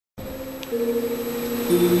Tonight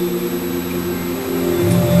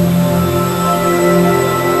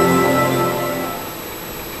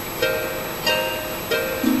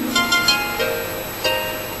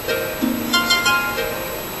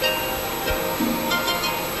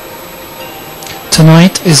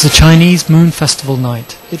is the Chinese Moon Festival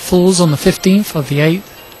night. It falls on the 15th of the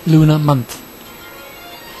 8th lunar month.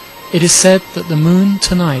 It is said that the moon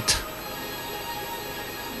tonight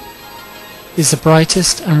is the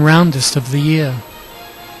brightest and roundest of the year.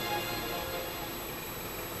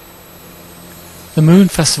 The Moon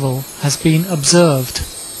Festival has been observed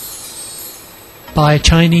by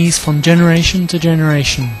Chinese from generation to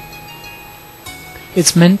generation.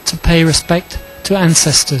 It's meant to pay respect to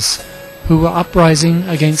ancestors who were uprising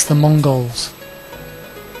against the Mongols.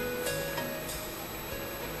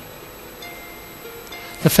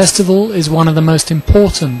 The festival is one of the most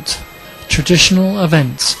important traditional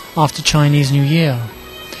events after Chinese New Year.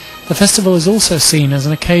 The festival is also seen as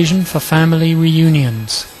an occasion for family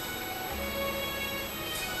reunions.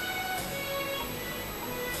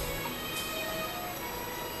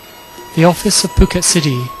 The Office of Phuket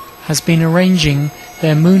City has been arranging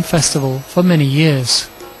their Moon Festival for many years,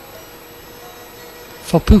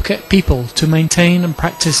 for Phuket people to maintain and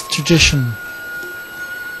practice tradition.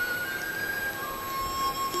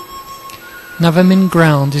 Navamind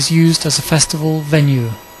Ground is used as a festival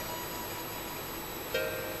venue.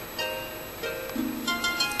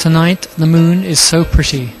 Tonight the moon is so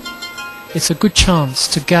pretty. It's a good chance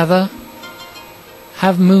to gather,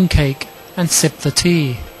 have mooncake and sip the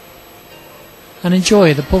tea, and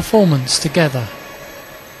enjoy the performance together.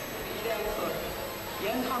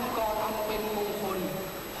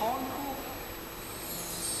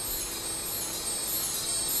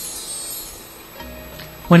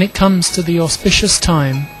 When it comes to the auspicious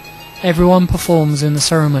time, everyone performs in the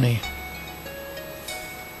ceremony.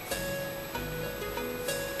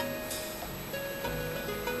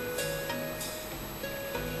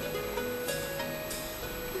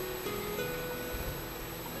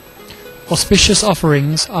 Auspicious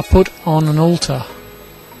offerings are put on an altar.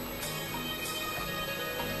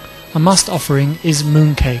 A must offering is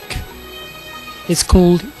mooncake. It's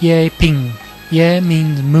called YehPing. Ye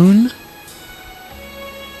means moon.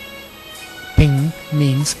 Ping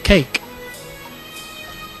means cake.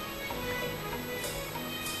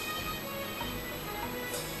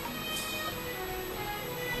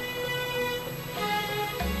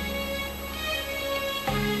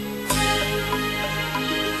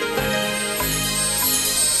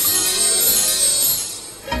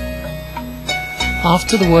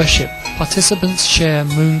 After the worship, participants share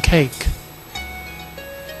mooncake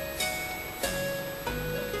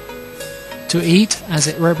to eat, as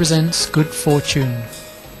it represents good fortune,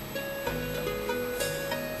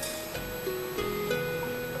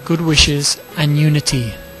 good wishes and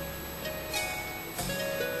unity.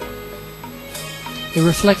 It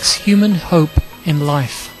reflects human hope in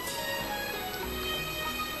life.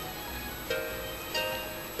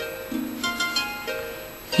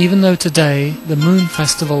 Even though today the Moon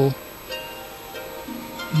Festival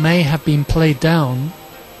may have been played down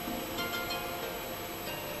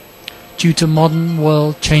due to modern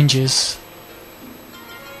world changes,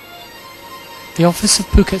 the Office of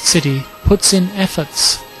Phuket City puts in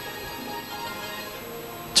efforts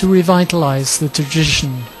to revitalize the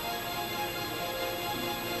tradition.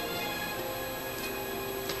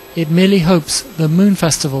 It merely hopes the Moon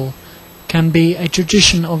Festival can be a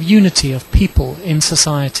tradition of unity of people in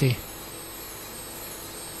society.